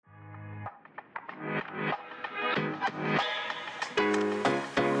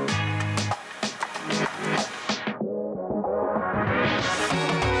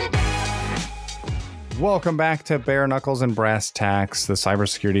Welcome back to Bare Knuckles and Brass Tacks, the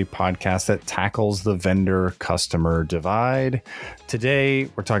cybersecurity podcast that tackles the vendor-customer divide. Today,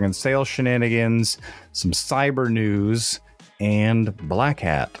 we're talking sales shenanigans, some cyber news, and Black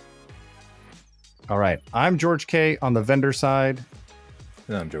Hat. All right, I'm George K. on the vendor side.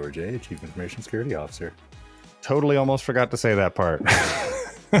 And I'm George A., Chief Information Security Officer. Totally almost forgot to say that part.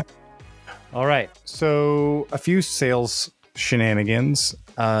 All right, so a few sales shenanigans.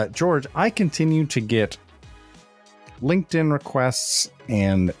 George, I continue to get LinkedIn requests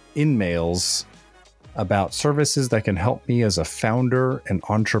and in-mails about services that can help me as a founder and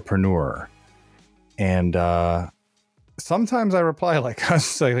entrepreneur. And sometimes I reply like, I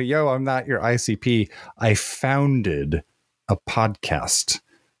was like, yo, I'm not your ICP. I founded a podcast.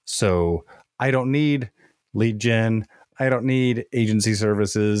 So I don't need lead gen. I don't need agency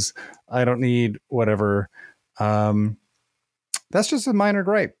services. I don't need whatever. That's just a minor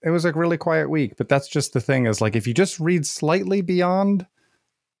gripe. It was a really quiet week, but that's just the thing is like, if you just read slightly beyond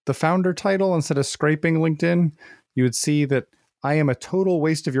the founder title instead of scraping LinkedIn, you would see that I am a total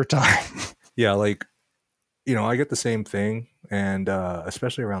waste of your time. Yeah. Like, you know, I get the same thing. And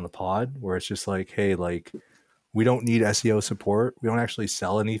especially around the pod where it's just like, hey, like we don't need SEO support. We don't actually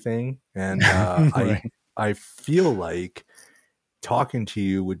sell anything. And right. I feel like talking to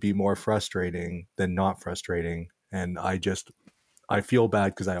you would be more frustrating than not frustrating. And I feel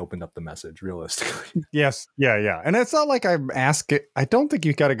bad because I opened up the message realistically. Yes. Yeah. And it's not like I'm asking. I don't think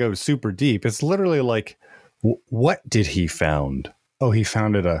you got to go super deep. It's literally like, what did he found? Oh, he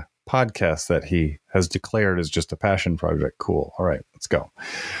founded a podcast that he has declared as just a passion project. Cool. All right, let's go.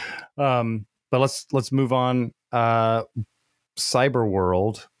 But let's move on. Cyber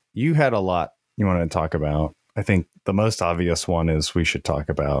world. You had a lot you wanted to talk about. I think the most obvious one is we should talk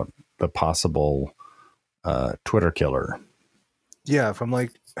about the possible Twitter killer. Yeah, from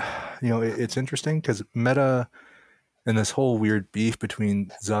like, you know, it's interesting because Meta and this whole weird beef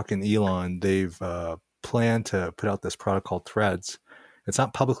between Zuck and Elon, they've planned to put out this product called Threads. It's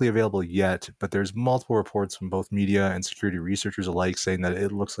not publicly available yet, but there's multiple reports from both media and security researchers alike saying that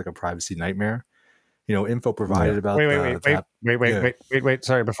it looks like a privacy nightmare. You know, info provided about wait.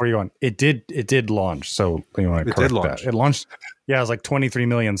 Sorry, before you go on, it did launch. So you want to correct that? It launched. Yeah, it was like 23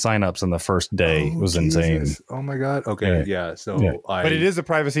 million signups in the first day. It was insane. Oh my god. Okay, yeah. So but it is a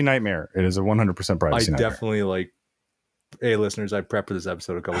privacy nightmare. It is a 100% privacy nightmare. Definitely like. Hey, listeners, I prepped for this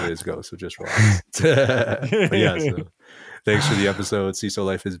episode a couple days ago, so just relax. But yeah, so thanks for the episode. CISO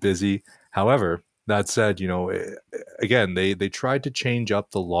life is busy. However, that said, you know, again, they tried to change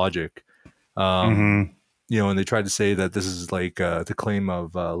up the logic. You know, and they tried to say that this is like the claim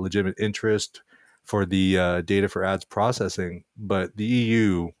of legitimate interest for the data for ads processing. But the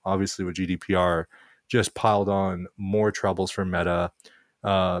EU, obviously with GDPR, just piled on more troubles for Meta.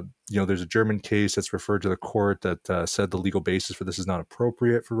 You know, there's a German case that's referred to the court that said the legal basis for this is not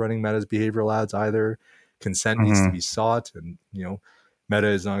appropriate for running Meta's behavioral ads either. Consent needs to be sought. And, you know, Meta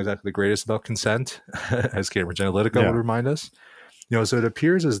is not exactly the greatest about consent, as Cambridge Analytica would remind us. You know, so it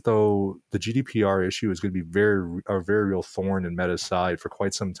appears as though the GDPR issue is going to be a very real thorn in Meta's side for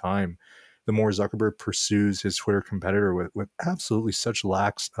quite some time. The more Zuckerberg pursues his Twitter competitor with absolutely such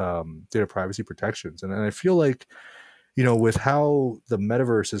lax data privacy protections. And I feel like, you know, with how the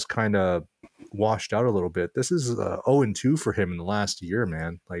metaverse is kind of washed out a little bit, this is 0-2 for him in the last year,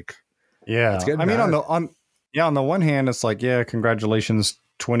 man. Like, yeah, I mean, bad. on the one hand, it's like, yeah, congratulations,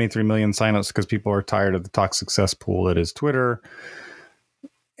 23 million signups because people are tired of the toxic cesspool that is Twitter.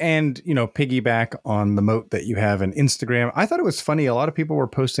 And, you know, piggyback on the moat that you have in Instagram. I thought it was funny. A lot of people were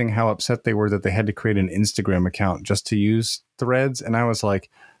posting how upset they were that they had to create an Instagram account just to use Threads. And I was like,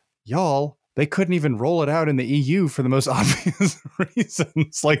 y'all, they couldn't even roll it out in the EU for the most obvious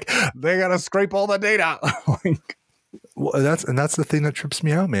reasons. Like, they got to scrape all the data. Like, well, that's the thing that trips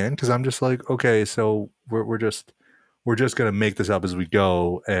me out, man. Because I'm just like, okay, so we're just going to make this up as we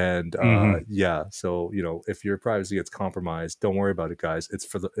go. And yeah, so, you know, if your privacy gets compromised, don't worry about it, guys. It's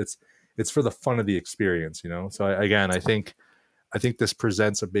for the fun of the experience, you know? So I think this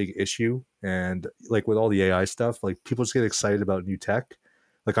presents a big issue. And like with all the AI stuff, like people just get excited about new tech.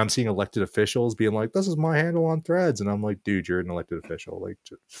 Like I'm seeing elected officials being like, this is my handle on Threads. And I'm like, dude, you're an elected official. Like,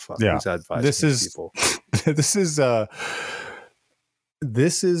 just fuck these advice people. This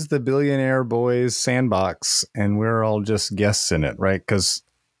is the Billionaire Boys sandbox, and we're all just guests in it, right? Because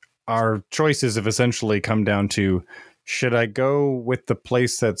our choices have essentially come down to, should I go with the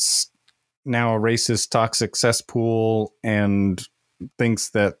place that's now a racist, toxic cesspool and thinks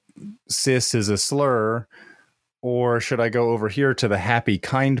that cis is a slur, or should I go over here to the happy,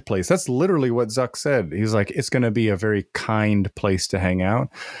 kind place? That's literally what Zuck said. He's like, it's going to be a very kind place to hang out.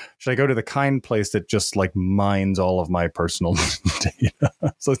 Should I go to the kind place that just like mines all of my personal data?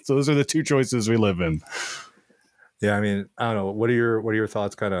 So those are the two choices we live in. Yeah, I mean, I don't know. What are your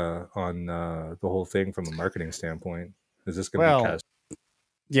thoughts kind of on the whole thing from a marketing standpoint? Is this going to be cast?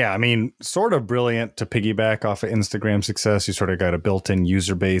 Yeah, I mean, sort of brilliant to piggyback off of Instagram success. You sort of got a built-in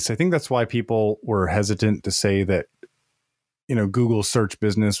user base. I think that's why people were hesitant to say that, Google search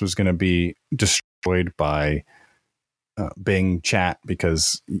business was going to be destroyed by Bing chat,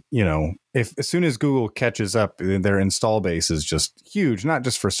 because, if as soon as Google catches up, their install base is just huge, not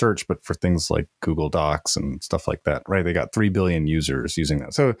just for search, but for things like Google Docs and stuff like that, right? They got 3 billion users using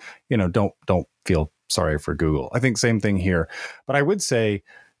that. So, don't feel sorry for Google. I think same thing here. But I would say,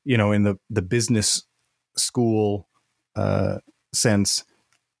 in the business school sense,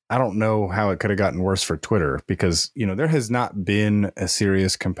 I don't know how it could have gotten worse for Twitter, because, there has not been a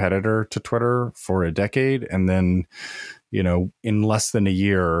serious competitor to Twitter for a decade. And then, in less than a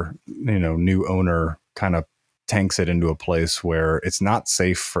year, new owner kind of tanks it into a place where it's not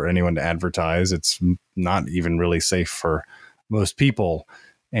safe for anyone to advertise. It's not even really safe for most people.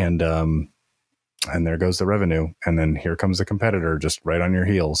 And there goes the revenue. And then here comes the competitor just right on your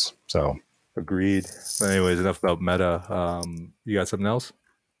heels. So agreed. But anyways, enough about Meta. You got something else?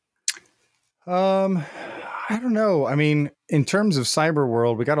 I don't know. I mean, in terms of cyber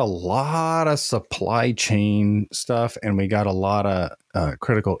world, we got a lot of supply chain stuff, and we got a lot of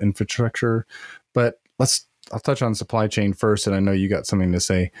critical infrastructure. But I'll touch on supply chain first, and I know you got something to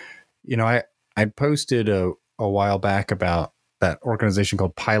say. I posted a while back about that organization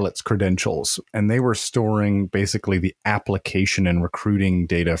called Pilots Credentials, and they were storing basically the application and recruiting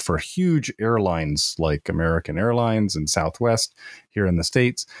data for huge airlines like American Airlines and Southwest here in the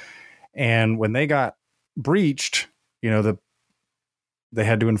States. And when they got breached, they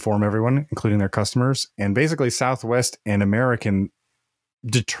had to inform everyone, including their customers. And basically Southwest and American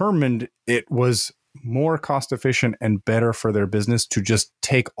determined it was more cost efficient and better for their business to just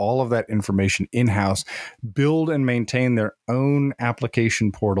take all of that information in-house, build and maintain their own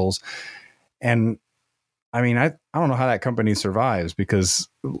application portals. And I mean, I don't know how that company survives, because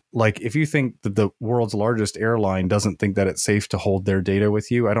like, if you think that the world's largest airline doesn't think that it's safe to hold their data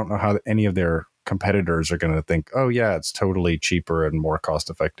with you, I don't know how any of their competitors are going to think, oh yeah, it's totally cheaper and more cost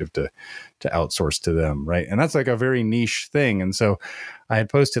effective to outsource to them. Right. And that's like a very niche thing. And so I had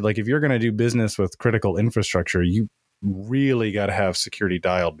posted, like, if you're going to do business with critical infrastructure, you really got to have security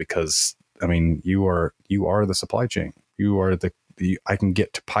dialed, because I mean, you are the supply chain. You are I can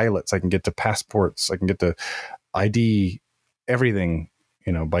get to pilots, I can get to passports, I can get to ID, everything,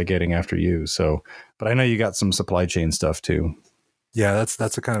 by getting after you. So, but I know you got some supply chain stuff too. Yeah,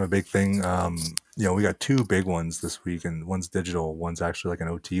 that's a kind of a big thing. We got 2 big ones this week, and one's digital, one's actually like an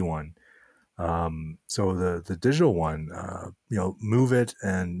OT one. So the digital one, Move It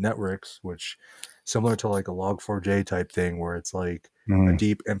and Networks, which similar to like a Log4j type thing, where it's like a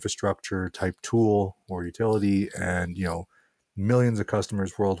deep infrastructure type tool or utility, and millions of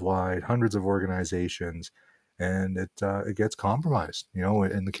customers worldwide, hundreds of organizations, and it gets compromised.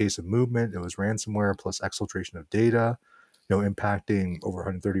 In the case of Movement, it was ransomware plus exfiltration of data, impacting over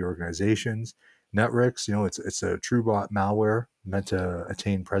 130 organizations. Networks, it's a true bot malware meant to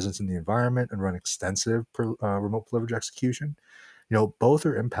attain presence in the environment and run extensive remote privilege execution. Both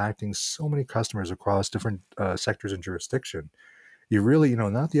are impacting so many customers across different sectors and jurisdiction. You really,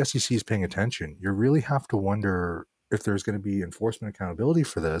 not the SEC is paying attention. You really have to wonder if there's going to be enforcement accountability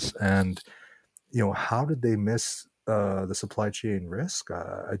for this, and how did they miss the supply chain risk?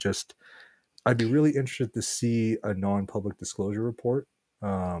 I'd be really interested to see a non-public disclosure report.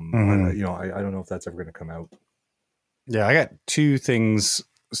 I don't know if that's ever going to come out. Yeah, I got 2 things.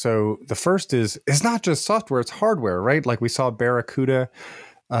 So the first is, it's not just software, it's hardware, right? Like we saw Barracuda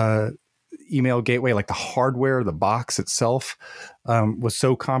email gateway, like the hardware, the box itself was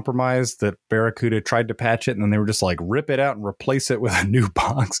so compromised that Barracuda tried to patch it, and then they were just like, rip it out and replace it with a new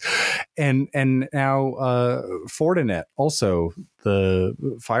box. And now Fortinet, also the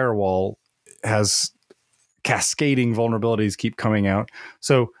firewall, has cascading vulnerabilities keep coming out.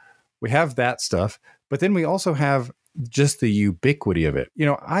 So we have that stuff, but then we also have just the ubiquity of it.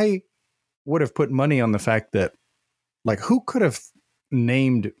 I would have put money on the fact that, like, who could have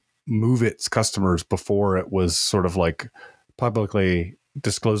named MoveIt's customers before it was sort of like publicly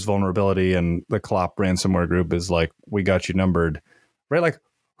disclosed vulnerability, and the Clop ransomware group is like, we got you numbered, right? Like,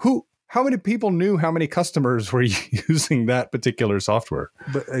 how many people knew how many customers were using that particular software?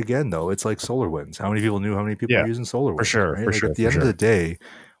 But again, though, it's like SolarWinds. How many people knew how many people were using SolarWinds? For sure. Right? For sure. At the end of the day,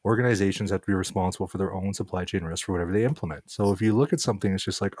 organizations have to be responsible for their own supply chain risk for whatever they implement. So if you look at something, it's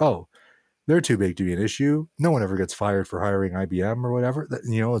just like, oh, they're too big to be an issue. No one ever gets fired for hiring IBM or whatever.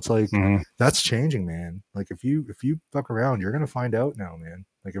 It's like that's changing, man. Like if you fuck around, you're gonna find out now, man.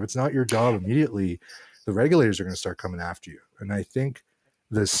 Like if it's not your job immediately, the regulators are gonna start coming after you. And I think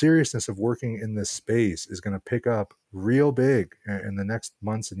the seriousness of working in this space is gonna pick up real big in the next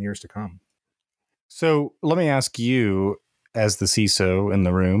months and years to come. So let me ask you, as the CISO in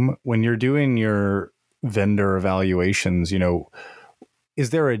the room, when you're doing your vendor evaluations, is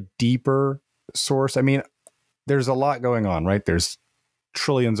there a deeper source? I mean, there's a lot going on, right? There's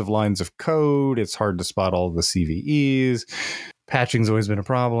trillions of lines of code. It's hard to spot all the CVEs. Patching's always been a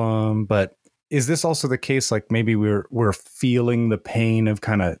problem. But is this also the case? Like maybe we're feeling the pain of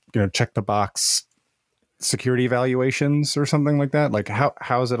kind of, check the box security evaluations or something like that? Like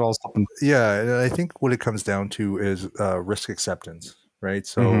how is it all something? Yeah, and I think what it comes down to is risk acceptance, right?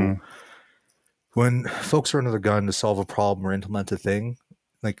 So when folks are under the gun to solve a problem or implement a thing,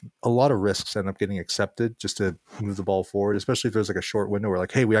 like a lot of risks end up getting accepted just to move the ball forward, especially if there's like a short window where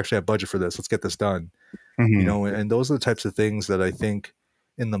like, hey, we actually have budget for this. Let's get this done. And those are the types of things that I think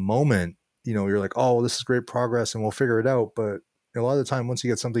in the moment, you're like, oh, well, this is great progress and we'll figure it out. But a lot of the time, once you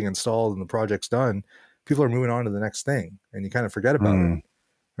get something installed and the project's done, people are moving on to the next thing and you kind of forget about it.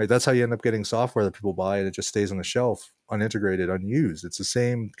 Right? That's how you end up getting software that people buy and it just stays on the shelf, unintegrated, unused. It's the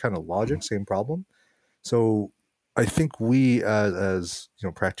same kind of logic, same problem. So I think we as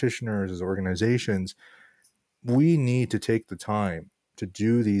practitioners, as organizations, we need to take the time to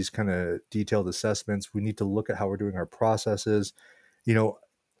do these kind of detailed assessments. We need to look at how we're doing our processes.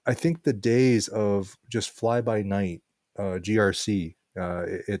 I think the days of just fly by night GRC,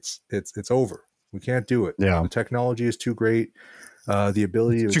 it's over. We can't do it. Yeah. The technology is too great. The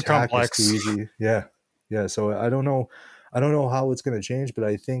ability to attack is too easy. Yeah. So I don't know how it's going to change, but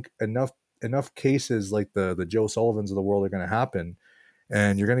I think enough cases like the Joe Sullivans of the world are going to happen,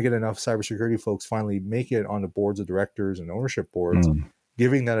 and you're going to get enough cybersecurity folks finally make it on the boards of directors and ownership boards,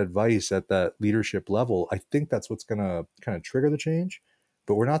 giving that advice at that leadership level. I think that's what's going to kind of trigger the change,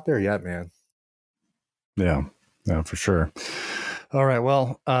 but we're not there yet, man. Yeah, for sure. All right.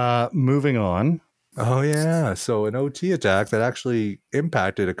 Well, moving on. Oh yeah. So an OT attack that actually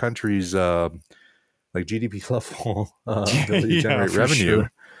impacted a country's like GDP level ability to generate revenue.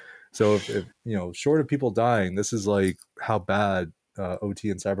 Sure. So if short of people dying, this is like how bad OT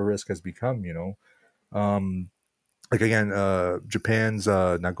and cyber risk has become. Like again, Japan's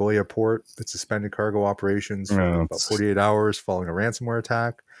Nagoya port, it suspended cargo operations for about 48 hours following a ransomware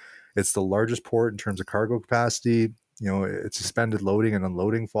attack. It's the largest port in terms of cargo capacity. It suspended loading and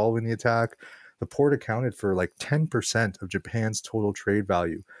unloading following the attack. The port accounted for like 10% of Japan's total trade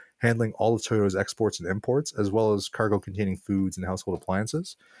value, handling all of Toyota's exports and imports, as well as cargo containing foods and household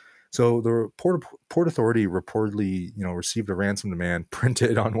appliances. So the Port Authority reportedly, received a ransom demand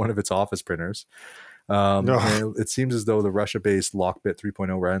printed on one of its office printers. And it seems as though the Russia-based Lockbit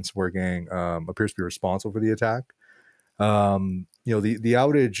 3.0 ransomware gang appears to be responsible for the attack. The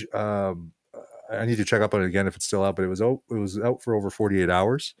outage, I need to check up on it again if it's still out, but it was out for over 48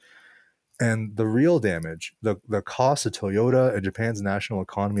 hours. And the real damage, the cost of Toyota and Japan's national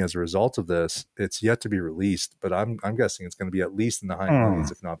economy as a result of this, it's yet to be released. But I'm guessing it's going to be at least in the high millions,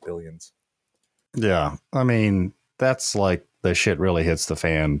 if not billions. Yeah, I mean that's like the shit really hits the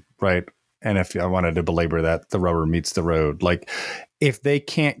fan, right? And if I wanted to belabor that, the rubber meets the road. Like if they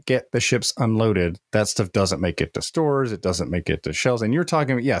can't get the ships unloaded, that stuff doesn't make it to stores. It doesn't make it to shelves. And you're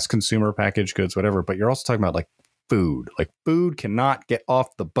talking about, yes, consumer packaged goods, whatever. But you're also talking about like food. Like food cannot get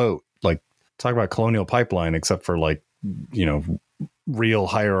off the boat. Like talk about Colonial Pipeline, except for like, real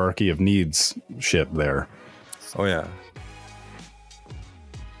hierarchy of needs shit there. Oh, yeah.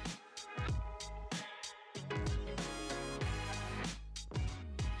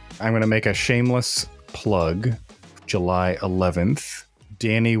 I'm going to make a shameless plug. July 11th,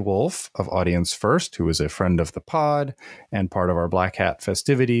 Danny Wolf of Audience First, who is a friend of the pod and part of our Black Hat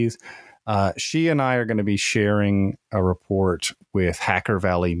festivities, she and I are going to be sharing a report with Hacker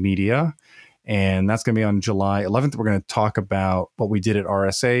Valley Media, and that's going to be on July 11th. We're going to talk about what we did at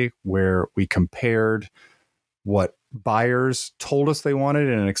RSA, where we compared what buyers told us they wanted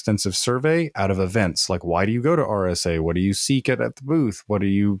in an extensive survey out of events. Like, why do you go to RSA? What do you seek at the booth? What are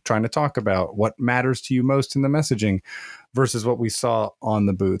you trying to talk about? What matters to you most in the messaging versus what we saw on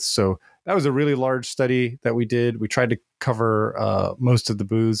the booth? So that was a really large study that we did. We tried to cover most of the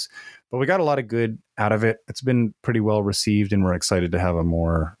booths, but we got a lot of good out of it. It's been pretty well received, and we're excited to have a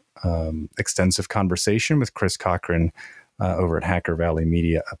more extensive conversation with Chris Cochran over at Hacker Valley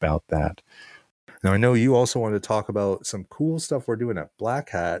Media about that. Now, I know you also wanted to talk about some cool stuff we're doing at Black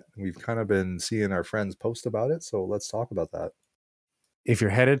Hat. We've kind of been seeing our friends post about it, so let's talk about that. If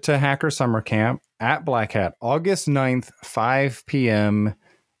you're headed to Hacker Summer Camp at Black Hat, August 9th, 5 p.m.,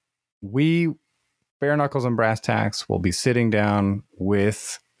 we, Bare Knuckles and Brass Tacks, will be sitting down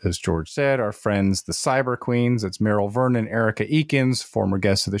with, as George said, our friends, the Cyber Queens. It's Meryl Vernon, Erica Eakins, former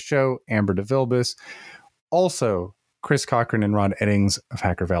guests of the show, Amber DeVilbiss, also Chris Cochran and Rod Eddings of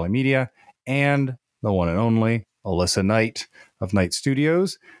Hacker Valley Media, and the one and only Alyssa Knight of Knight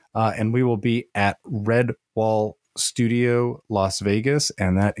Studios. And we will be at Red Wall Studio, Las Vegas,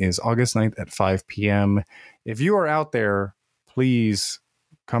 and that is August 9th at 5 p.m. If you are out there, please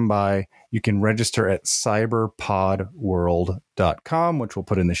come by. You can register at cyberpodworld.com, which we'll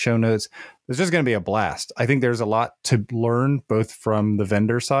put in the show notes. It's just going to be a blast. I think there's a lot to learn, both from the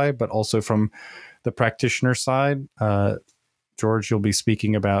vendor side, but also from the practitioner side. George, you'll be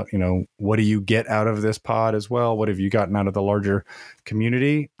speaking about, what do you get out of this pod as well? What have you gotten out of the larger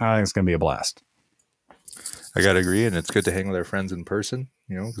community? I think it's going to be a blast. I got to agree. And it's good to hang with our friends in person,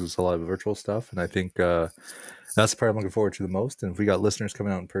 because it's a lot of virtual stuff. And I think that's the part I'm looking forward to the most. And if we got listeners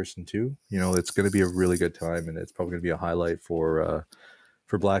coming out in person too, it's going to be a really good time. And it's probably going to be a highlight for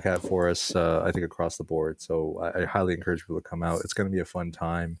Black Hat for us, I think, across the board. So I highly encourage people to come out. It's going to be a fun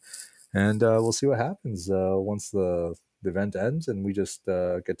time. And we'll see what happens once the event ends and we just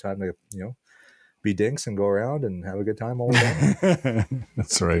get time to, be dinks and go around and have a good time all the time.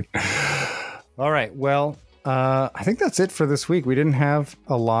 That's right. All right. Well, I think that's it for this week. We didn't have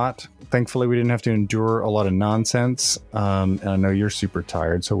a lot. Thankfully, we didn't have to endure a lot of nonsense. And I know you're super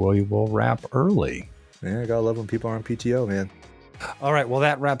tired, so we will wrap early. Yeah, I gotta love when people are on PTO, man. All right. Well,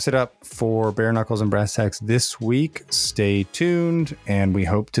 that wraps it up for Bare Knuckles and Brass Tacks this week. Stay tuned, and we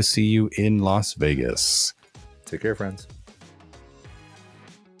hope to see you in Las Vegas. Take care, friends.